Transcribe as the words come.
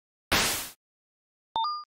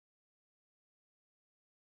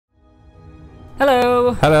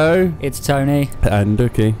Hello! Hello! It's Tony. And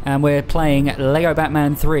Dookie. And we're playing Lego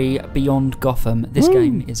Batman 3 Beyond Gotham. This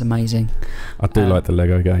game is amazing. I do like the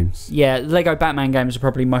Lego games. Yeah, Lego Batman games are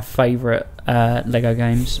probably my favourite Lego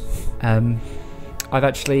games. I've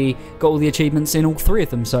actually got all the achievements in all three of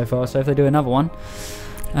them so far, so if they do another one...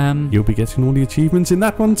 you'll be getting all the achievements in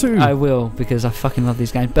that one too. I will, because I fucking love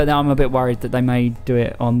these games. But now I'm a bit worried that they may do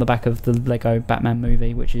it on the back of the Lego Batman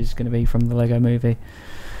movie, which is going to be from the Lego movie,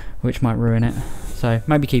 which might ruin it. So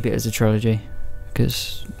maybe keep it as a trilogy,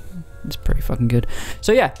 because it's pretty fucking good.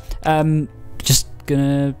 So yeah, just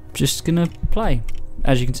gonna play.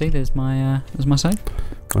 As you can see, there's my save.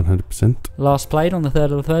 100%. Last played on the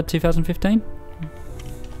 3rd of the 3rd, 2015.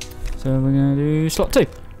 So we're gonna do slot 2.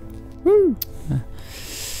 Woo!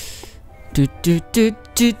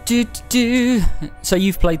 So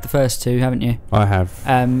you've played the first two, haven't you? I have.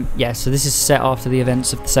 Yeah, so this is set after the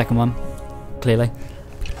events of the second one, clearly.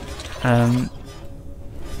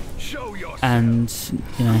 And,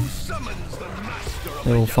 you know,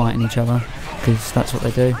 they're all fighting each other, because that's what they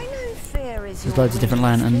do. There's loads of different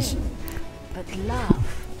lanterns.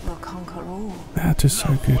 They're just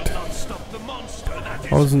so good.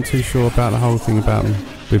 I wasn't too sure about the whole thing about them,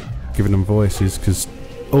 with giving them voices, because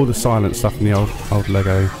all the silent stuff in the old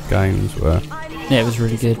Lego games were... Yeah, it was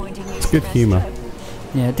really good. It's good humour.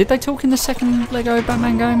 Yeah, did they talk in the second Lego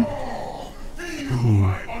Batman game?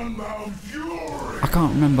 I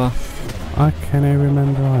can't remember. I can't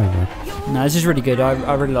remember either. No, this is really good.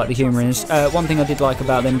 I really like the humour in this. One thing I did like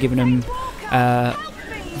about them giving them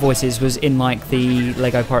voices was in like the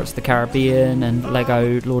Lego Pirates of the Caribbean and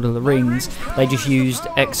Lego Lord of the Rings, they just used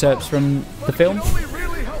excerpts from the film.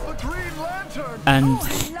 And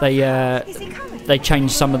they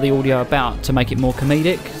changed some of the audio about to make it more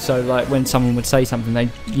comedic. So like when someone would say something, they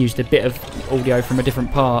used a bit of audio from a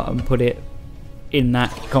different part and put it in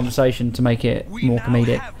that conversation to make it more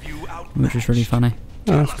comedic, which was really funny.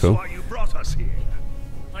 Oh, that's cool.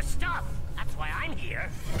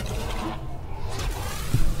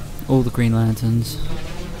 All the Green Lanterns,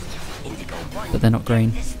 but they're not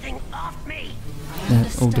green. They're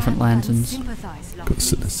all different lanterns. Got the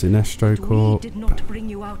Sinestro Corp. Did not bring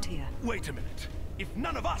you out here. Wait a minute. If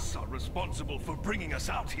none of us are responsible for bringing us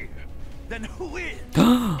out here, then who is?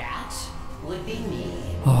 That would be me.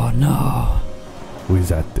 Oh no. Who is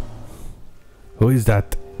that? Who is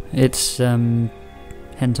that? It's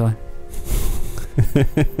hentai.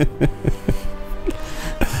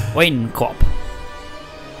 Wayne Cop.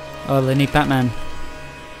 Oh, they need Batman.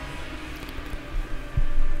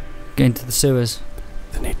 Get into the sewers.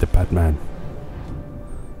 They need the Batman.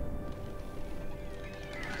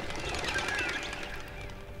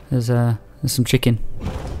 There's some chicken.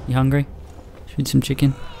 You hungry? Should we eat some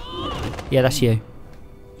chicken? Yeah, that's you.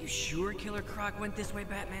 You sure Killer Croc went this way,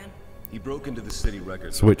 Batman? He broke into the city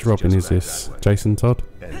records. So which Robin is this? Jason Todd?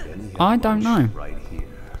 I don't know. Right here.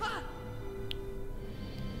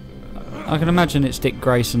 I can imagine it's Dick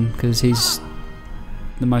Grayson because he's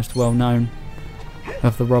the most well-known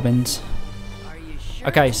of the Robins.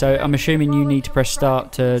 Okay, so I'm assuming you need to press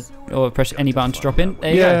start to, or press any button to drop in.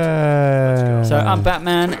 There you go. So I'm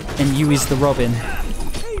Batman, and you is the Robin.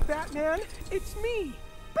 Hey Batman, it's me,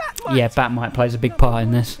 Batmite. Yeah, Batmite plays a big part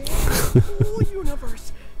in this. Cool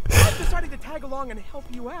universe. I've decided to tag along and help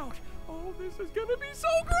you out. Oh, this is gonna be so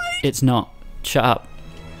great. It's not. Shut up.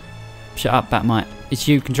 Shut up, Batmite. It's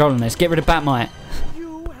you controlling this. Get rid of Batmite.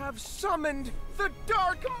 You have summoned the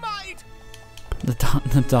Dark Might. The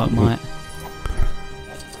Dark Might.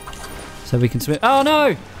 So we can swim. Oh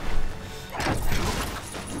no!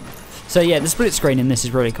 So yeah, the split screen in this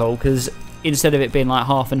is really cool because instead of it being like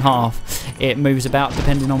half and half, it moves about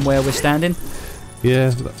depending on where we're standing.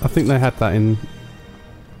 Yeah, I think they had that in.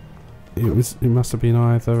 It must have been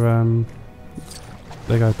either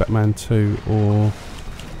Lego Batman 2 or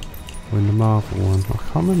in the Marvel one. I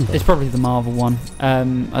can't remember. It's probably the Marvel one.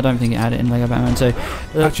 I don't think it had it in Lego Batman 2.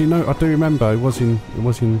 Actually, no, I do remember. It was in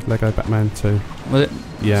Lego Batman 2. Was it?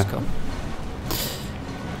 Yeah. Cool.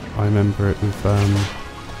 I remember it with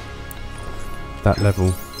that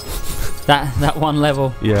level. That one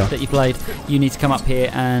level that you played. You need to come up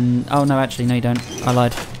here and... Oh no, actually, no you don't. I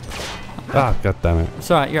lied. Ah, god damn it.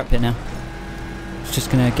 It's alright, you're up here now. It's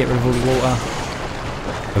just going to get rid of all the water.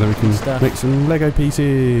 And then we can make some Lego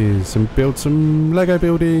pieces and build some Lego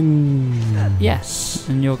buildings. Yes,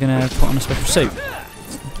 and you're going to put on a special suit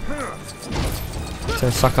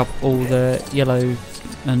to suck up all the yellow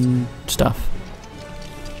and stuff.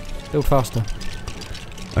 Build faster.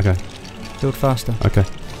 Okay. Build faster. Okay.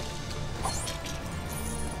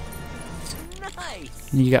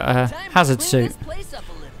 Nice. You got a hazard suit.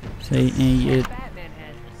 So you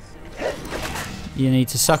you need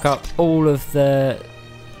to suck up all of the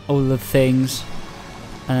things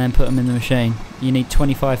and then put them in the machine. You need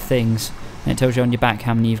 25 things, and it tells you on your back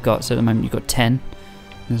how many you've got. So at the moment you've got 10.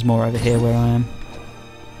 There's more over here where I am.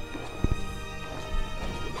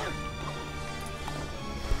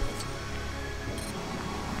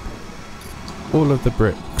 All of the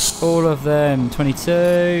bricks. All of them.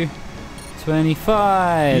 22,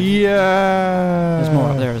 25. Yeah. There's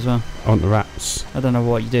more up there as well. I want the rats. I don't know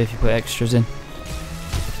what you do if you put extras in.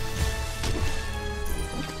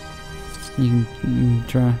 You can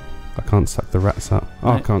try. I can't suck the rats up.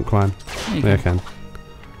 Oh, No. I can't climb. Yeah, I can.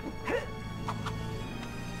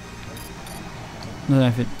 I don't know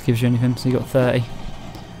if it gives you anything. So you got 30.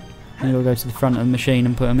 And you'll go to the front of the machine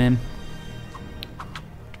and put them in.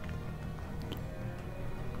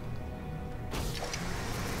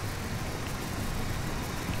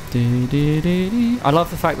 I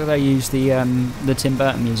love the fact that they use the Tim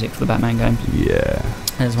Burton music for the Batman games. Yeah.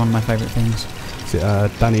 That's one of my favourite things. Is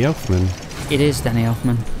it Danny Elfman? It is Danny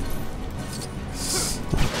Elfman.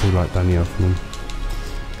 I do like Danny Elfman.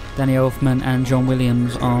 Danny Elfman and John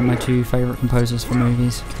Williams are my two favourite composers for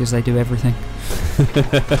movies because they do everything.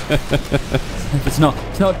 If it's not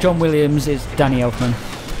John Williams, it's Danny Elfman.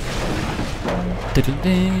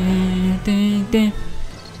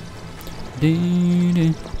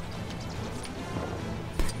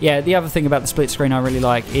 Yeah, the other thing about the split screen I really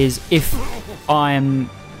like is if I'm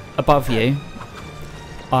above you,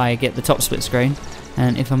 I get the top split screen,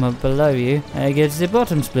 and if I'm below you, I get the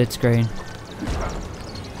bottom split screen.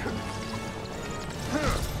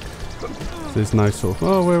 There's no sort of,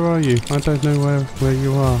 oh, where are you? I don't know where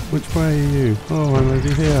you are. Which way are you? Oh, I'm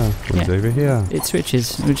over here. One's over here. It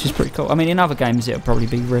switches, which is pretty cool. I mean, in other games it'll probably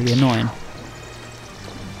be really annoying.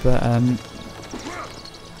 But,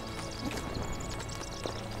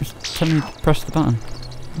 just tell me to press the button.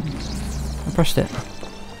 I pressed it.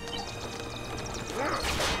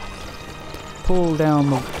 Pull down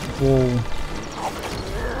the wall.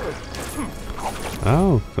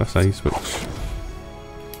 Oh, that's how you switch.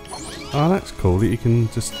 Oh, that's cool that you can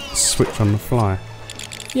just switch on the fly.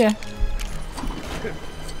 Yeah.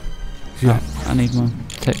 Yeah. Oh, I need my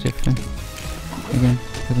detective thing. Again,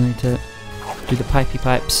 because I need to do the pipey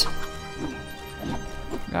pipes.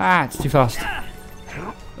 Ah, it's too fast.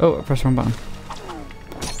 Oh, I pressed the wrong button.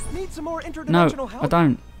 Need some more No, interdimensional help? I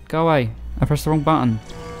don't. Go away. I pressed the wrong button.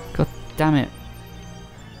 God damn it.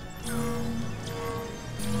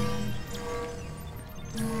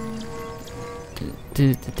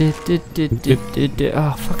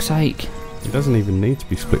 Oh, fuck's sake. It doesn't even need to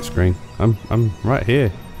be split screen. I'm right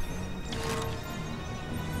here.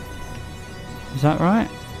 Is that right?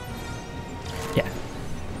 Yeah.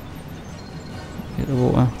 Get the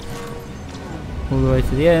water. All the way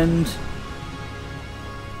to the end.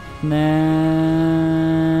 And then...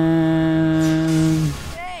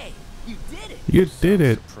 Hey, you did it! You did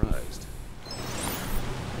it.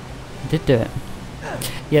 I did do it.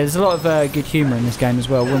 Yeah, there's a lot of good humour in this game as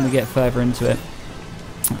well when we get further into it.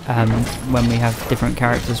 When we have different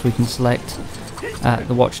characters we can select at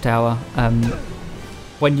the watchtower.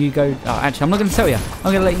 When you go... Oh, actually, I'm not going to tell you.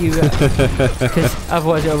 I'm going to let you... Because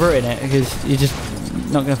otherwise it'll ruin it, because you're just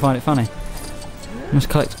not going to find it funny. You must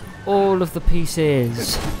collect all of the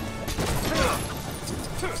pieces.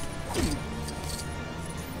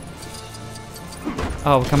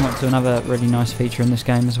 Oh, we're coming up to another really nice feature in this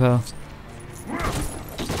game as well.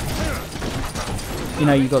 You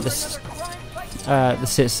know, you've got this, the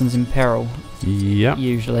citizens in peril. Yep.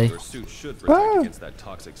 Usually,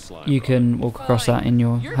 you can walk across that in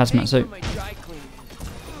your hazmat suit.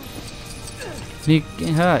 You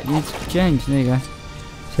get hurt. You need to change. There you go.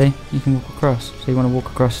 See, you can walk across. So you want to walk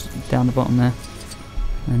across down the bottom there,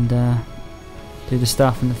 and do the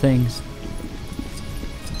stuff and the things.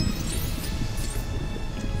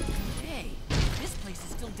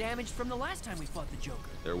 Damaged from the last time we fought the Joker.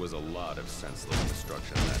 There was a lot of senseless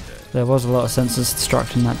destruction that day. There was a lot of senseless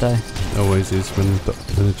destruction that day. Always is when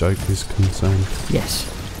the joke is concerned. Yes.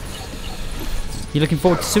 You looking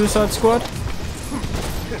forward to Suicide Squad?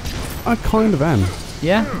 I kind of am.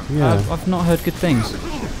 Yeah? Yeah. I've not heard good things.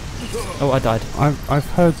 Oh, I died. I've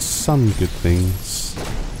heard some good things.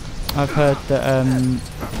 I've heard that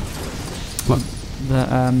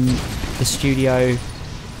the studio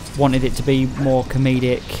wanted it to be more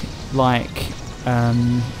comedic, like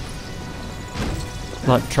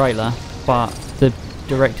trailer, but the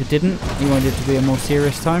director didn't. He wanted it to be a more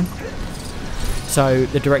serious tone. So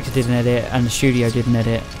the director did an edit and the studio did an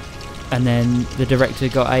edit, and then the director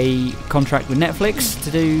got a contract with Netflix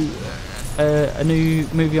to do a new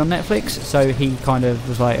movie on Netflix. So he kind of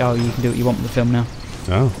was like, "Oh, you can do what you want with the film now."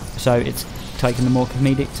 Oh. So it's taken the more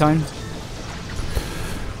comedic tone.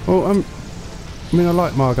 Well, I mean, I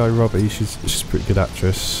like Margot Robbie. She's a pretty good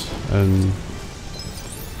actress, and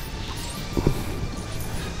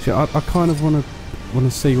see, I kind of want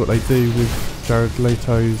to see what they do with Jared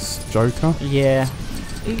Leto's Joker. Yeah.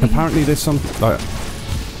 Apparently, there's some like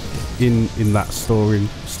in that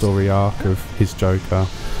story arc of his Joker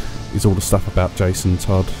is all the stuff about Jason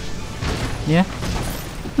Todd. Yeah.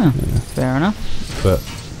 Oh, yeah. Fair enough. But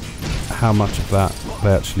how much of that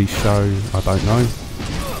they actually show, I don't know.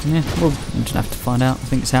 Yeah, we'll just have to find out. I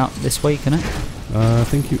think it's out this week, isn't it? I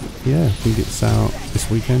think it's out this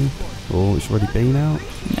weekend, or it's already been out.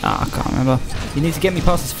 Nah, I can't remember. You need to get me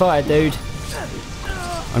past this fire, dude.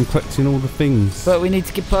 I'm collecting all the things. But we need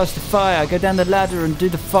to get past the fire. Go down the ladder and do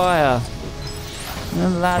the fire. The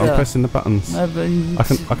ladder. I'm pressing the buttons. No, but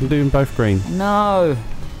I can do them both green. No.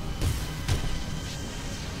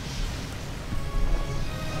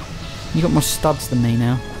 You got more studs than me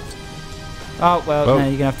now. Oh, well, no, you're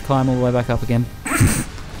going to have to climb all the way back up again.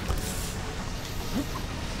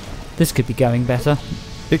 This could be going better.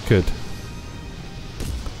 It could.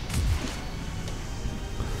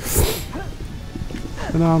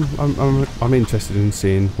 And I'm interested in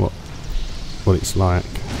seeing what it's like.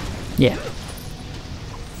 Yeah.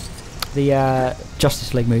 The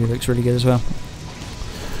Justice League movie looks really good as well.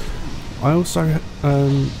 I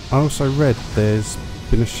also read there's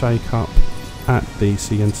been a shake-up at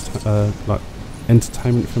DC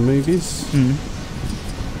Entertainment for Movies.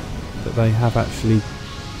 That they have actually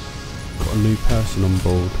got a new person on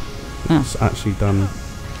board that's actually done.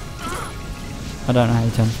 I don't know how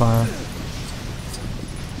you turn the fire off.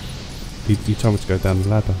 You told me to go down the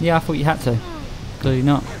ladder. Yeah, I thought you had to. Clearly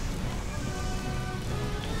not.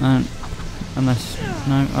 Unless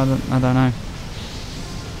no, I don't know.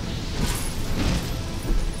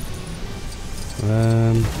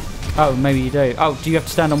 Oh, maybe you do. Oh, do you have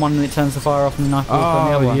to stand on one and it turns the fire off and then I can walk on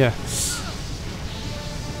the other one? Yes.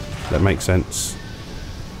 That makes sense.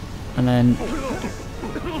 And then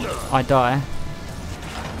I die.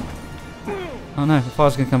 Oh no, the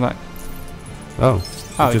fire's going to come back. Oh,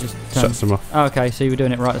 it just shuts them off. Oh, okay, so you were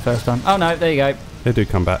doing it right the first time. Oh no, there you go. They do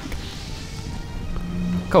come back.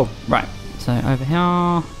 Cool, right. So over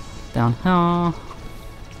here, down here.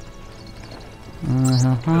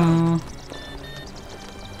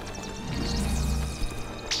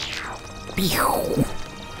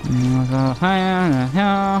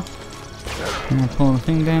 And pull the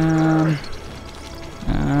thing down.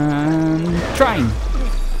 And train.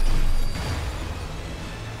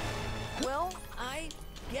 Well, I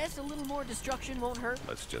guess a little more destruction won't hurt.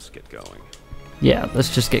 Let's just get going. Yeah,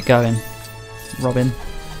 let's just get going. Robin.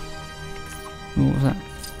 What was that?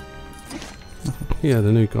 Yeah,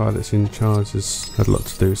 the new guy that's in charge has had a lot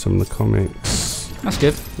to do with some of the comics. That's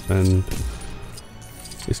good. And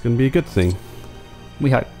it's going to be a good thing.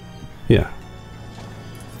 We hope. Yeah.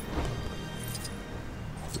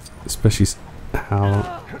 Especially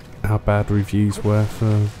how bad reviews were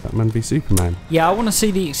for Batman v Superman. Yeah, I want to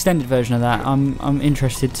see the extended version of that. I'm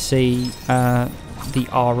interested to see the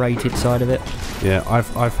R-rated side of it. Yeah,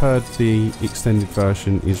 I've heard the extended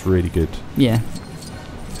version is really good. Yeah.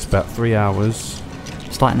 It's about 3 hours.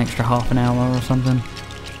 It's like an extra half an hour or something.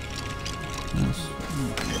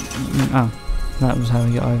 Oh, that was how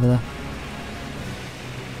we got over there.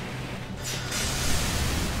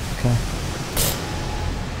 Okay.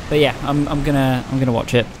 But yeah, I'm gonna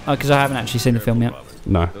watch it because I haven't actually seen the film yet.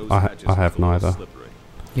 No, I have neither.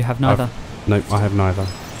 You have neither? No, I have neither.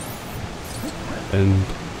 And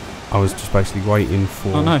I was just basically waiting for...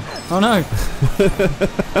 Oh no! Oh no!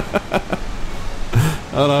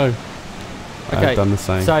 Oh no! Okay, I've done the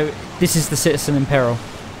same. So this is the Citizen in Peril.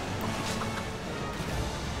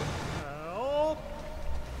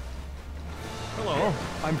 Hello,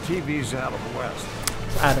 I'm TV's Adam West.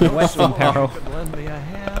 Adam West in Peril. Lend me a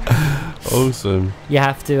hand. Awesome. You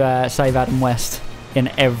have to save Adam West in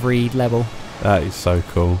every level. That is so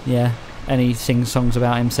cool. Yeah, and he sings songs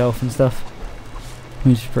about himself and stuff,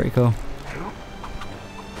 which is pretty cool.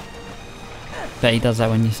 Bet he does that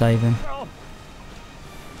when you save him.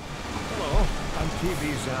 Hello, I'm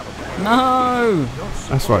TV's Adam West. No!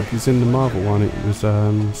 That's right, because in the Marvel one it was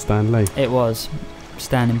Stan Lee. It was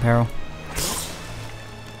Stan in Peril.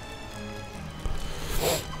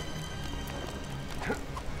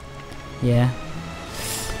 Yeah.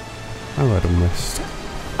 Oh, Adam West.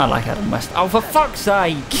 I like Adam West. Oh, for fuck's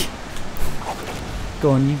sake!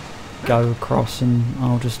 Go on, you go across and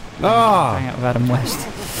I'll just hang out with Adam West.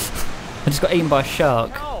 I just got eaten by a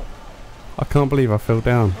shark. I can't believe I fell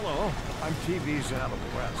down. Hello, I'm TV's Adam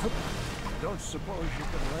West. Don't suppose you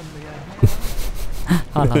can lend me a hand?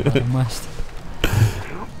 I love Adam West.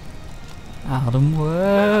 Adam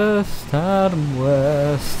West, Adam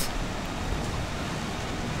West.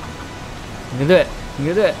 You can do it. You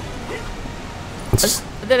can do it.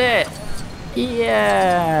 I did it.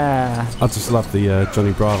 Yeah. I just love the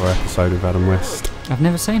Johnny Bravo episode of Adam West. I've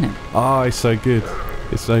never seen it. Oh, it's so good.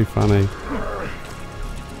 It's so funny.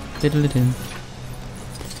 Diddle-a-doo.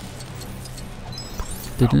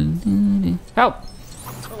 Diddle-a-doo. Help!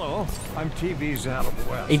 Hello, I'm TV's Adam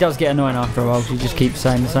West. He does get annoying after a while because he just keeps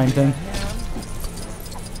saying the same thing.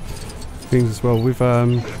 Things as well with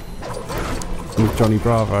Johnny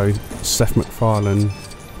Bravo, Seth MacFarlane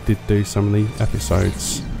did do some of the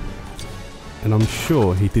episodes, and I'm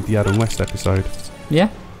sure he did the Adam West episode. Yeah?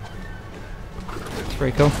 It's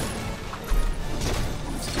pretty cool.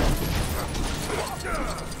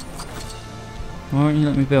 Why won't you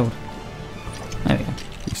let me build? There we go.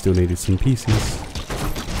 He still needed some pieces.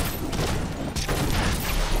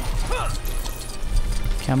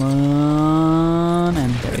 Come on,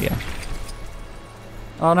 and there we go.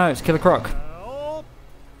 Oh no, it's Killer Croc.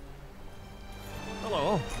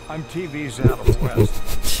 Hello, I'm TV's Adam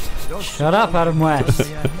West. Don't Shut up, Adam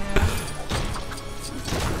West.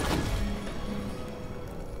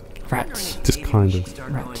 Rats. Just kind of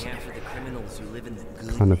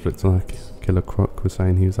looked like Killer Croc was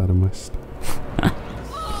saying he was Adam West.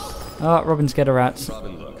 Oh, Robin's scared of rats.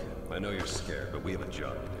 Robin, look, I know you're scared, but we have a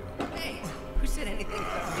job. Hey, who said anything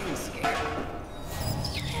about being scared?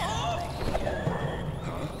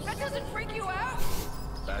 That doesn't freak you out?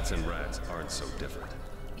 Bats and rats aren't so different.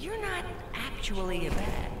 You're not actually a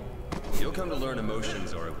bat. You'll come to learn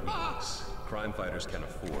emotions are a weakness. Crime fighters can't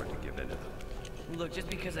afford to give in to them. Look, just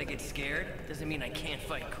because I get scared doesn't mean I can't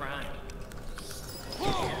fight crime.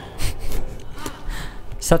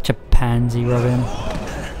 Such a pansy, Robin.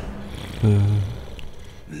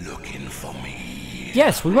 Looking for me.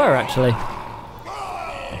 Yes, we were actually.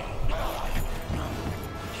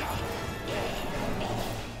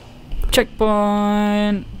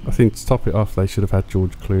 Checkpoint. I think to top it off, they should have had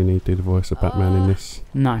George Clooney do the voice of Batman in this.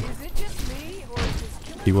 No. Is it just me, or is this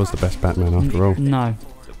killer? He was the best Batman after all. No.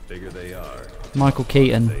 The bigger they are. Michael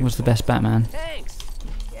Keaton was the best Batman. Thanks.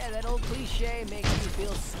 Yeah, that old cliche makes me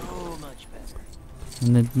feel so much better.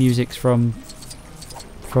 And the music's from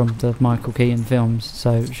the Michael Keaton films,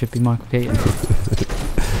 so it should be Michael Keaton.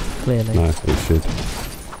 Clearly. No, it should.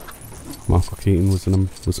 Michael Keaton was an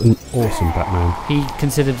awesome Batman. He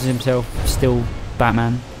considers himself still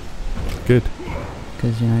Batman, Good.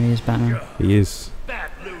 because, you know, he is Batman. He is.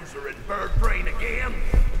 That loser and bird brain again.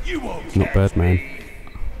 You won't Not catch Birdman. me.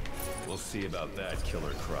 We'll see about that,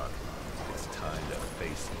 Killer Croc. It's time to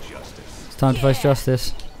face justice. It's time to face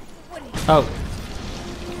justice. Oh.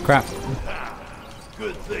 Crap.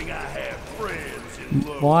 Good thing I have friends in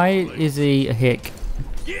low Why places. is he a hick?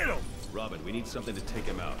 Get him! Robin, we need something to take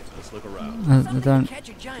him out. Let's look around. I Something don't. to catch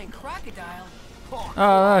a giant crocodile. Oh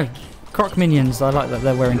no. Croc minions. I like that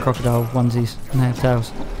they're wearing crocodile onesies and they have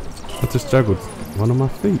tails. I just juggled one of my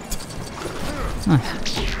feet.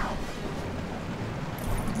 Nice.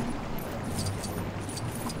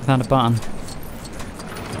 Found a button.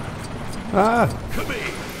 Ah! Come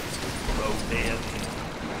here, Rodan.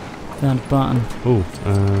 Found a button. Oh,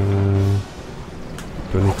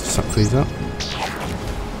 do I need to suck these up?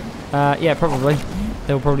 Yeah, probably.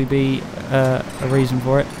 There'll probably be a reason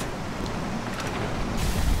for it.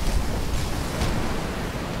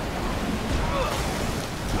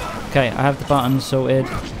 Okay, I have the buttons sorted.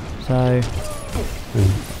 So, I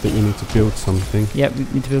think we need to build something. yep, we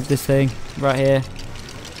need to build this thing right here.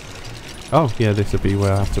 Oh, yeah, this would be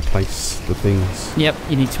where I have to place the things. Yep,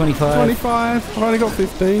 you need 25. 25! I've only got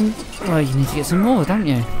 15. Oh, you need to get some more, don't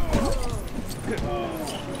you?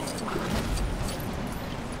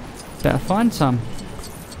 Better find some.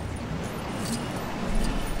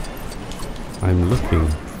 I'm looking.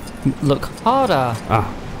 Look harder. Ah,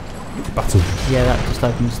 button. Yeah, that just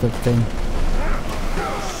opens the thing.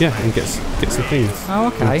 Yeah, and gets the things. Oh,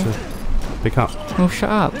 okay. to pick up. Well, shut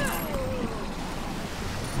up.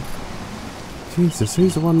 Jesus,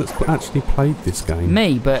 who's the one that's actually played this game?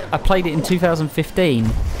 Me, but I played it in 2015.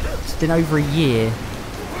 It's been over a year.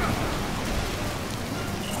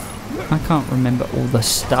 I can't remember all the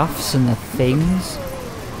stuffs and the things.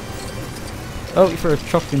 Oh, you threw a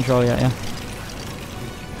chop controller at you.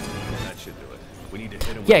 That should do it. We need to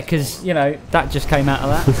hit him. Yeah, because, you know, that just came out of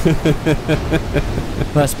that.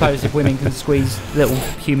 Well, I suppose if women can squeeze little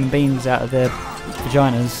human beings out of their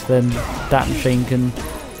vaginas, then that machine can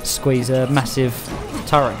squeeze a massive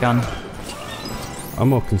turret gun. I'm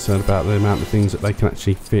more concerned about the amount of things that they can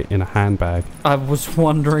actually fit in a handbag. I was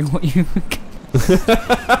wondering what you...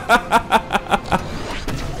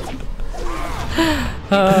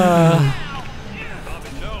 God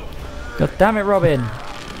damn it, Robin.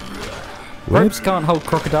 Where, Ropes can't hold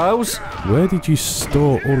crocodiles. where did you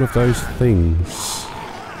store all of those things?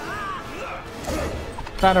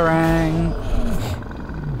 Batarang.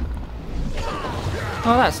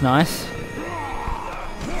 Oh, that's nice.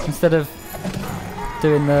 Instead of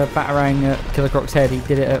doing the batarang at Killer Croc's head, he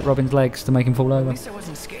did it at Robin's legs to make him fall At over. least I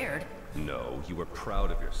wasn't scared. No, you were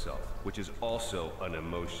proud of yourself, which is also an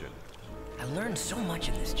emotion. I learned so much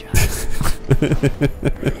in this job.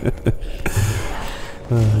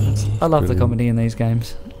 I love the comedy in these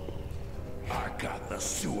games. I got the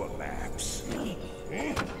sewer maps.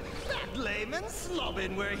 That layman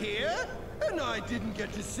slobbin were here, and I didn't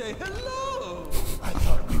get to say hello. I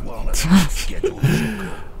thought we were on a schedule.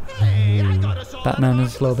 Hey, I got us all Batman at and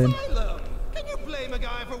Slobbin. asylum. Can you blame a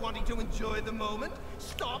guy for wanting to enjoy the moment?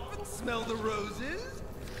 Stop and smell the roses?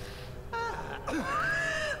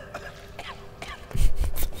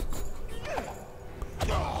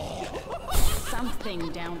 Something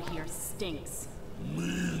down here stinks.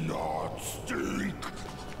 Me not stink.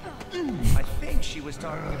 I think she was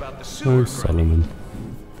talking about the Oh, sewer. Solomon.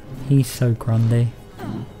 He's so Grundy.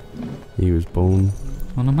 He was born.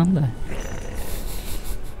 On a Monday.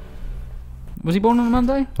 Was he born on a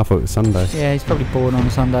Monday? I thought it was Sunday. Yeah, he's probably born on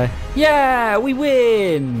a Sunday. Yeah, we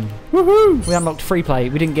win! Woohoo! We unlocked free play.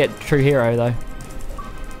 We didn't get True Hero though.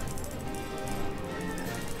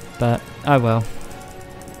 But, oh well.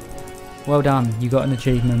 Well done, you got an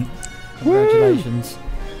achievement. Congratulations.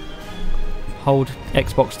 Hold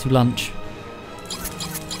Xbox to lunch.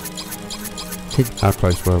 How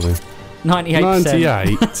close were we? 98%.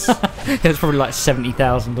 98. It was probably like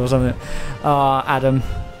 70,000 or something. Ah, Adam,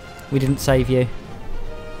 we didn't save you.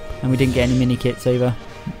 And we didn't get any mini kits either.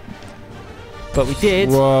 But we did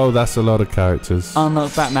Whoa, that's a lot of characters.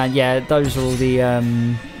 unlock Batman. Yeah, those are all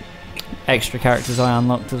the extra characters I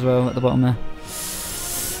unlocked as well at the bottom there.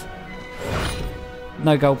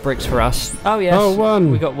 No gold bricks for us. Oh yes, Oh, one.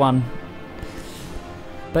 we got one.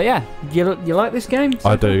 But yeah, you like this game?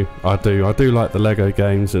 I do like the Lego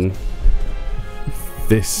games, and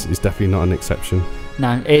this is definitely not an exception.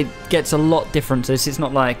 No, it gets a lot different. It's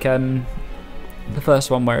not like the first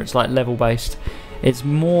one where it's like level based. It's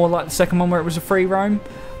more like the second one where it was a free roam,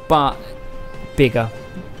 but bigger.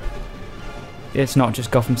 It's not just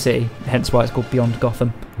Gotham City, hence why it's called Beyond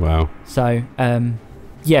Gotham. Wow. So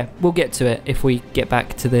yeah, we'll get to it if we get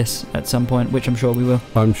back to this at some point, which I'm sure we will.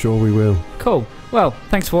 I'm sure we will. Cool. Well,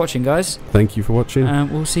 thanks for watching, guys. Thank you for watching.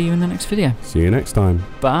 We'll see you in the next video. See you next time.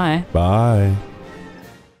 Bye. Bye.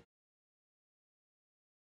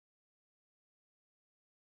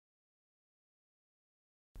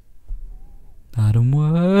 Adam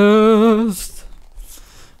West.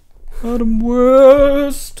 Adam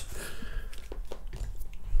West.